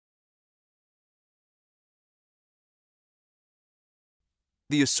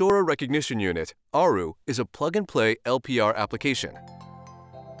The Asura Recognition Unit, Aru, is a plug-and-play LPR application.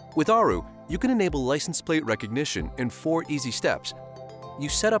 With Aru, you can enable license plate recognition in 4 easy steps. You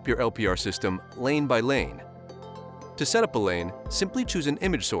set up your LPR system lane by lane. To set up a lane, simply choose an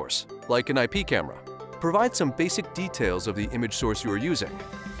image source, like an IP camera. Provide some basic details of the image source you are using.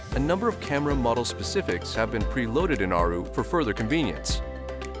 A number of camera model specifics have been preloaded in Aru for further convenience.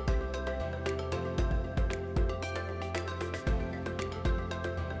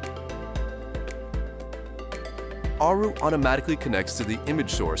 Aru automatically connects to the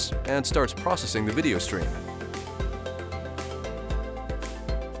image source and starts processing the video stream.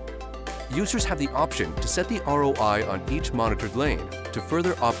 Users have the option to set the ROI on each monitored lane to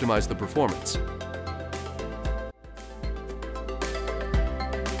further optimize the performance.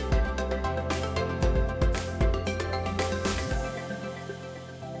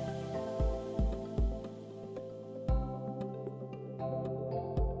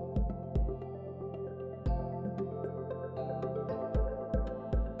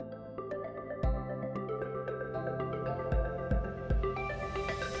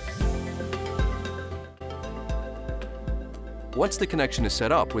 Once the connection is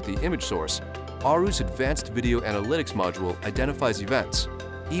set up with the image source, Aru's advanced video analytics module identifies events,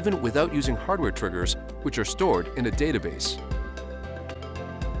 even without using hardware triggers, which are stored in a database.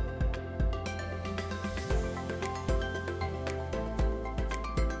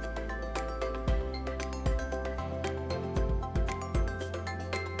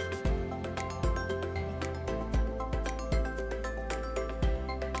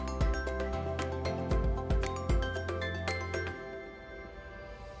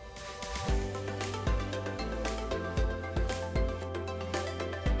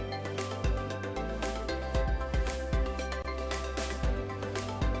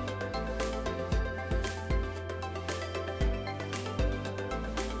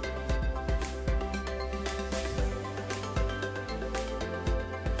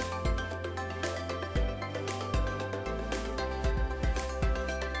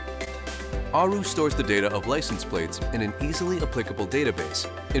 Aru stores the data of license plates in an easily applicable database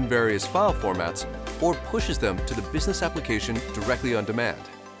in various file formats or pushes them to the business application directly on demand.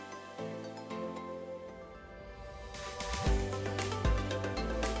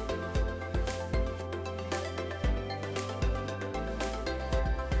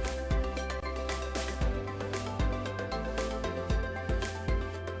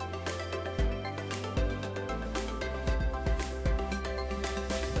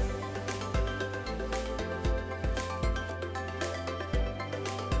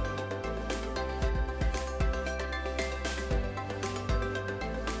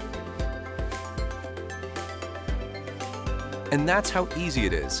 And that's how easy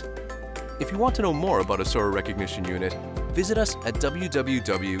it is. If you want to know more about Asura Recognition Unit, visit us at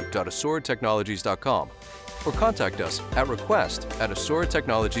www.asuratechnologies.com or contact us at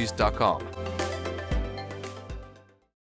request@asuratechnologies.com.